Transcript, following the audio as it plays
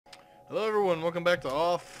Hello everyone, welcome back to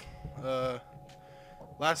Off.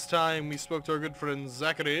 Last time we spoke to our good friend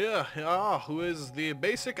Zachary, who is the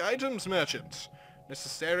basic items merchant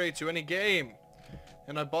necessary to any game.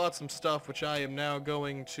 And I bought some stuff which I am now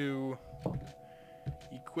going to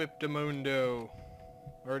equip Demundo.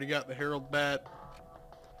 Already got the Herald Bat,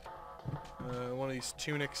 one of these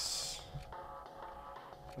tunics.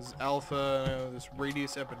 This is Alpha, this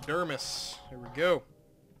Radius Epidermis. Here we go.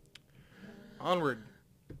 Onward.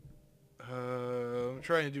 I'm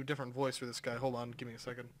trying to do a different voice for this guy. Hold on, give me a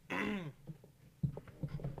second.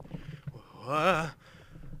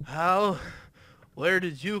 Where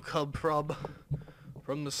did you come from?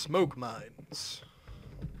 From the smoke mines.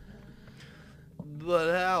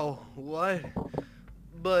 But how? What?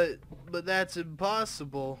 But that's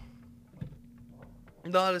impossible.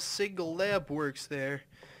 Not a single lamp works there.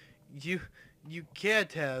 You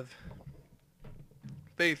can't have.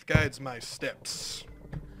 Faith guides my steps.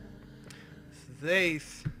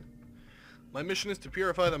 Faith. My mission is to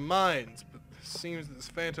purify the mines, but it seems that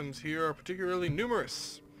the phantoms here are particularly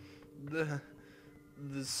numerous. The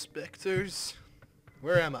specters?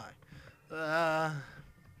 Where am I?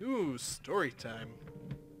 Ooh, story time.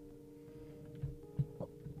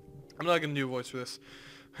 I'm not gonna do a voice for this.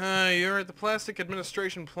 You're at the plastic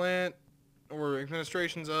administration plant, or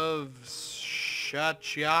administrations of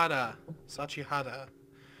Sachihada.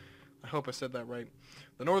 I hope I said that right.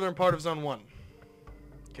 The northern part of Zone 1.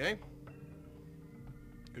 Okay.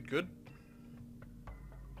 Good.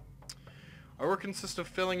 Our work consists of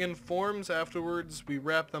filling in forms. Afterwards, we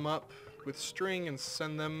wrap them up with string and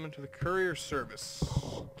send them to the courier service.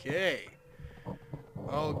 Okay.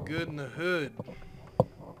 All good in the hood.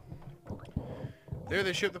 There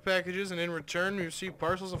they ship the packages, and in return we receive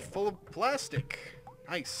parcels full of plastic.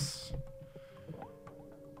 Nice.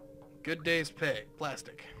 Good day's pay.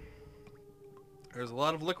 Plastic. There's a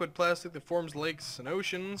lot of liquid plastic that forms lakes and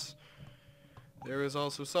oceans. There is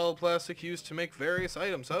also solid plastic used to make various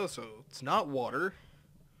items. Oh, so it's not water.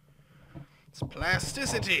 It's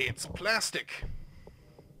plasticity. It's plastic.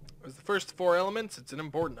 As the first four elements, it's an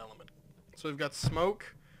important element. So we've got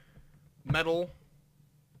smoke, metal,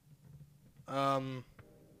 and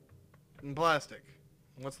plastic.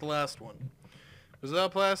 What's the last one?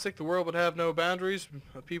 Without plastic, the world would have no boundaries.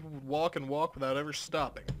 People would walk and walk without ever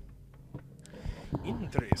stopping.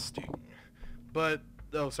 Interesting. But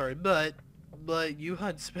you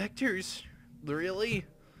hunt specters? Really?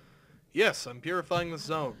 Yes, I'm purifying the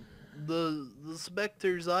zone. The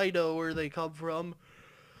specters, I know where they come from.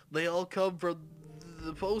 They all come from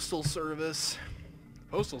the Postal Service.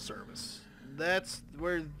 Postal Service? That's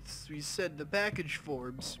where we send the package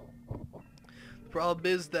forms. The problem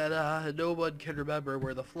is that no one can remember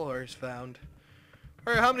where the floor is found.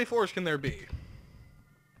 Alright, how many floors can there be?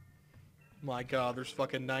 My god, there's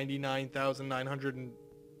fucking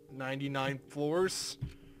 99,999 floors.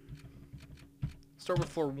 Start with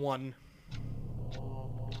floor 1.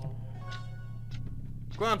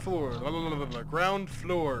 Ground floor. Ground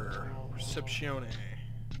floor. Receptione.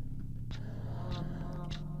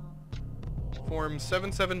 Form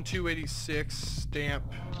 77286,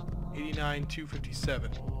 stamp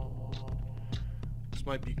 89257. This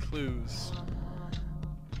might be clues.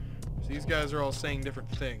 So these guys are all saying different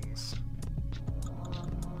things.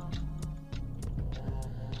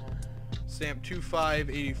 Stamp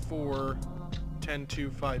 2584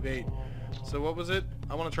 10258. So what was it?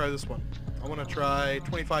 I want to try this one. I want to try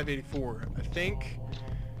 2584. I think,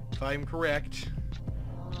 if I'm correct,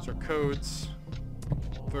 those are codes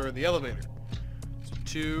for the elevator. So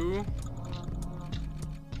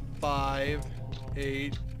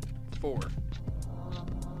 2584.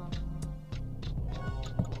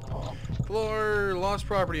 Floor lost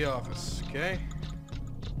property office. Okay.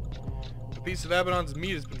 A piece of Abaddon's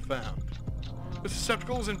meat has been found. This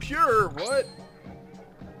receptacle is impure. What?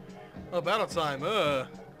 Oh, battle time.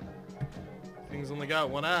 Thing's only got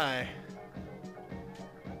one eye.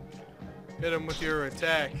 Hit him with your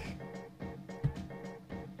attack.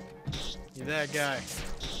 You that guy.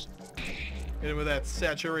 Hit him with that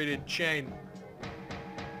saturated chain.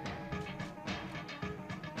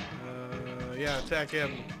 Yeah, attack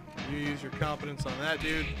him. You use your competence on that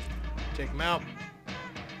dude. Take him out.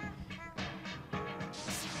 I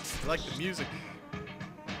like the music.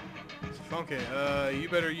 It's funky. You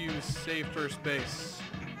better use save first base.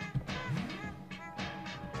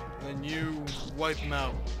 And then you wipe him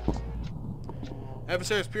out.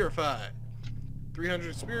 Adversaries purified. 300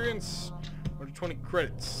 experience, or 20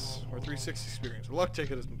 credits, or 360 experience. A luck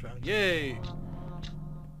ticket has been found. Yay!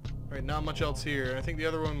 Alright, not much else here. I think the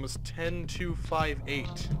other one was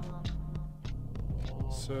 10258.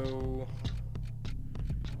 So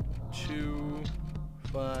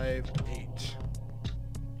 258.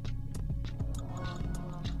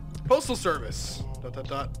 Postal Service. ...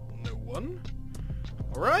 No one.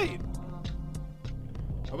 All right.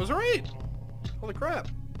 I was right. Holy crap.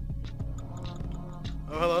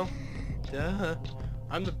 Oh, hello. Duh.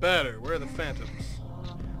 I'm the batter. Where are the phantoms?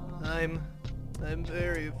 I'm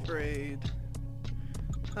very afraid.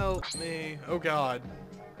 Help me. Oh god.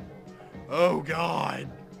 Oh god.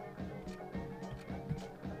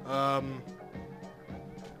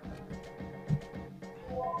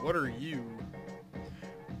 What are you?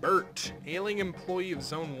 Bert, ailing employee of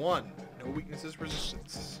Zone 1. No weaknesses,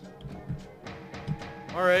 resistance.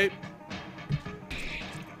 Alright.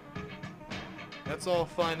 That's all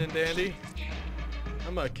fine and dandy.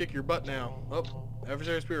 I'm gonna kick your butt now. Oh,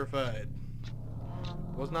 adversary's purified.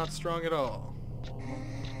 Was not strong at all.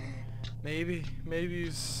 Maybe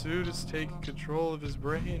his suit is taking control of his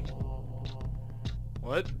brain.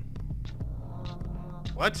 What?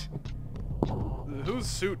 What? Whose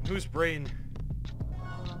suit? Whose brain?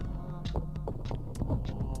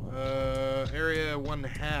 Area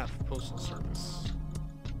 1/2 Postal Service.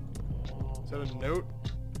 Is that a note?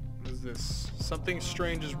 What is this? Something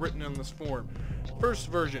strange is written on this form. First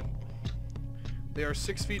version. They are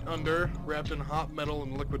 6 feet under, wrapped in hot metal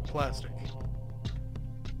and liquid plastic.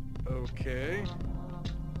 Okay.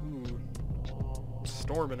 Ooh.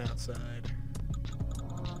 Storming outside.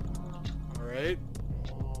 Alright.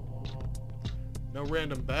 No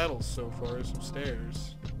random battles so far, some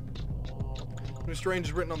stairs. Something strange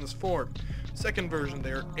is written on this form. Second version,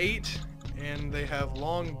 they are 8 and they have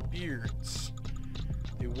long beards.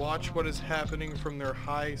 They watch what is happening from their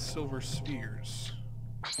high silver spheres.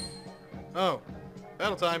 Oh,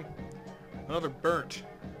 battle time. Another burnt.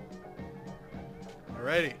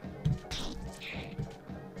 Alrighty.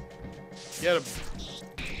 Get him.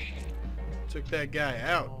 Took that guy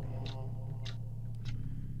out.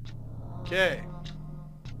 Okay.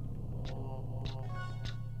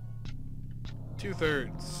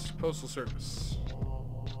 2/3 Postal Service.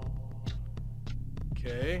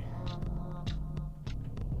 Okay.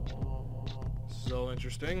 This is all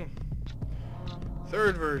interesting.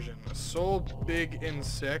 Third version. A sole big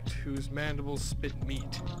insect whose mandibles spit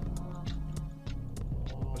meat.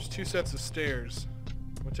 There's 2 sets of stairs.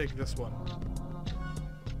 We'll take this one.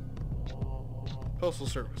 Postal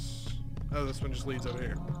Service. Oh, this one just leads over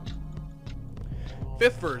here.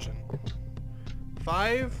 5th version.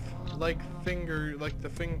 5 like the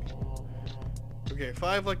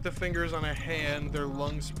fingers on a hand. Their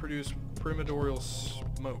lungs produce primordial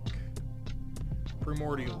smoke.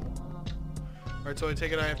 Primordial. Alright, so I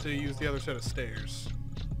take it I have to use the other set of stairs.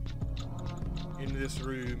 In this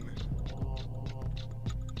room.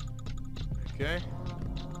 Okay.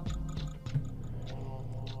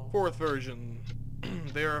 4th version.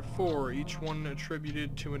 There are 4, each one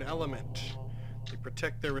attributed to an element. They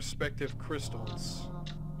protect their respective crystals.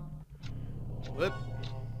 Flip.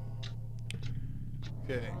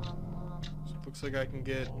 Okay. So it looks like I can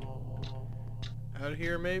get out of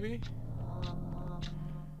here maybe.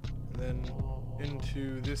 And then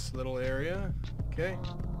into this little area. Okay.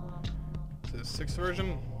 This is 6th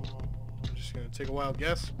version. I'm just gonna take a wild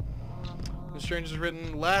guess. The Strange is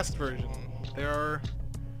written last version. There are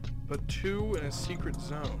but 2 in a secret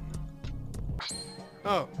zone.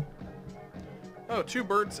 Oh. Oh, 2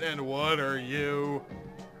 birds and what are you?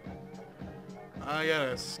 I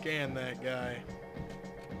gotta scan that guy.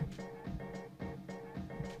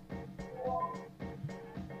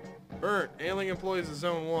 Bert, ailing employees of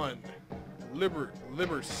Zone 1.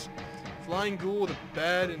 Libers. Flying ghoul with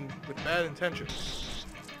bad intentions.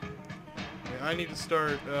 Okay, I need to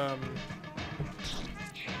start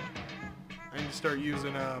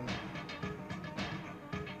using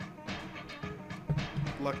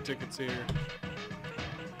luck tickets here.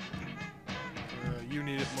 You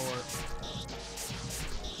need it more.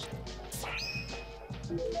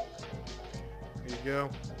 There you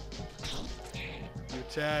go. You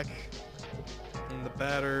attack. And the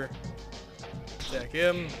batter. Attack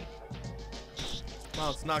him. Come on,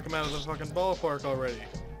 let's knock him out of the fucking ballpark already.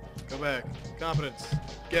 Go back. Competence.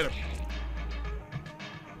 Get him.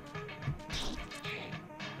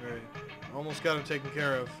 Alright. Almost got him taken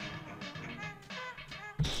care of.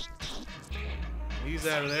 He's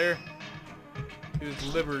out of there.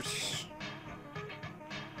 His livers.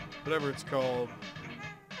 Whatever it's called.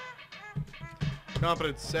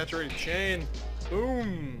 Competence. Saturated chain.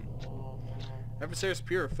 Boom. Adversary's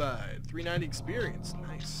purified. 390 experience.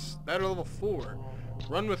 Nice. Batter level 4.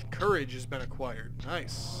 Run with courage has been acquired.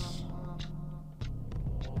 Nice.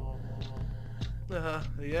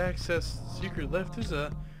 The access secret left is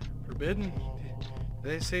forbidden.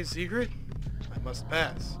 They say secret? I must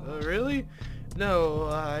pass. Really? No,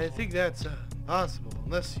 I think that's possible.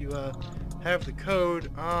 Unless you have the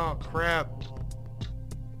code. Oh, crap.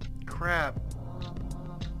 Crap.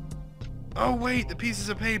 Oh, wait, the pieces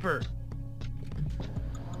of paper.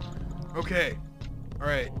 Okay.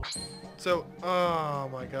 Alright. So, oh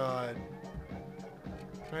my god.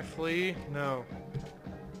 Can I flee? No.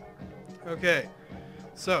 Okay.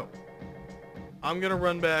 So, I'm gonna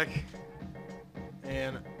run back,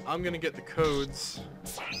 and I'm gonna get the codes,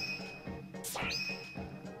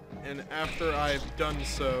 and after I've done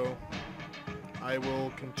so, I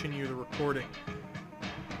will continue the recording.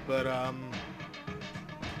 But, I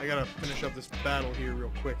gotta finish up this battle here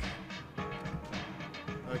real quick.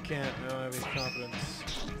 I don't have any confidence.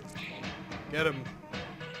 Get him.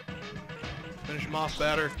 Finish him off,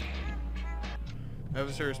 batter.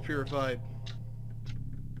 Adversary is purified.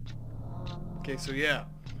 Okay, so yeah.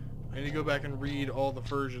 I need to go back and read all the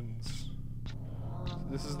versions. So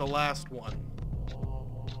this is the last one.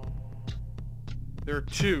 There are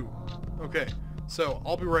 2. Okay, so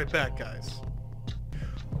I'll be right back, guys.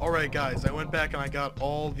 Alright, guys, I went back and I got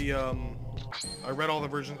all the, I read all the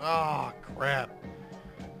versions. Ah, crap.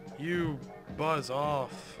 You buzz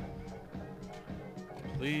off.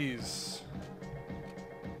 Please.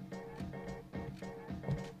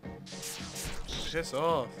 Piss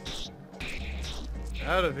off.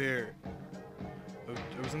 Out of here.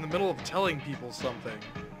 I was in the middle of telling people something.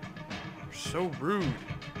 You're so rude.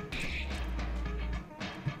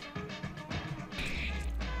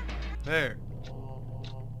 There.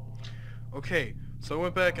 Okay, so I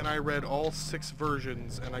went back and I read all 6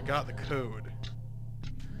 versions and I got the code.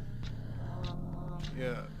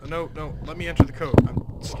 Yeah, no, let me enter the code.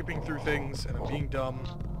 I'm skipping through things and I'm being dumb.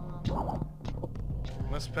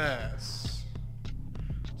 Must pass.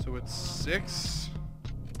 So it's 6,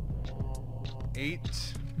 8,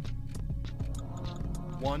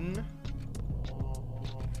 1,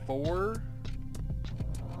 4,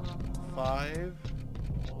 5,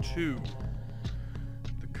 2.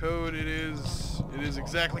 The code, it is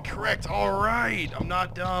exactly correct. Alright, I'm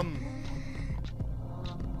not dumb.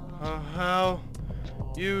 How?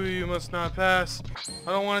 You must not pass.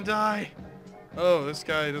 I don't want to die. Oh, this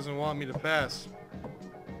guy doesn't want me to pass.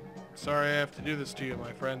 Sorry I have to do this to you,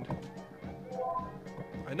 my friend.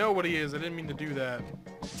 I know what he is. I didn't mean to do that.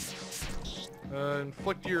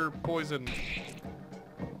 Inflict your poison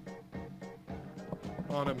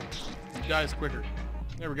on him. He dies quicker.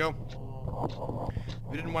 There we go.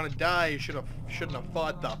 If you didn't want to die, you shouldn't have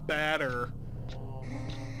fought the batter.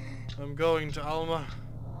 I'm going to Alma.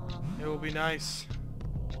 It will be nice.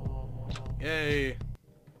 Yay.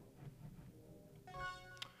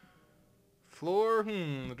 Floor?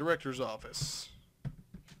 The director's office.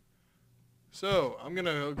 So, I'm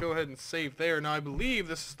gonna go ahead and save there. Now, I believe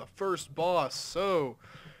this is the first boss, so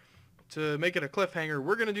to make it a cliffhanger,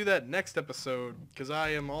 we're gonna do that next episode, because I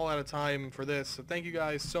am all out of time for this. So thank you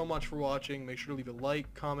guys so much for watching. Make sure to leave a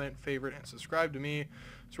like, comment, favorite, and subscribe to me.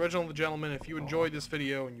 It's Reginald the Gentleman. If you enjoyed this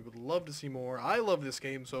video and you would love to see more, I love this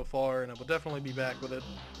game so far, and I will definitely be back with it.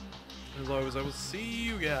 As always, I will see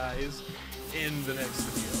you guys in the next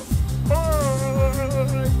video.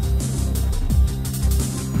 Bye!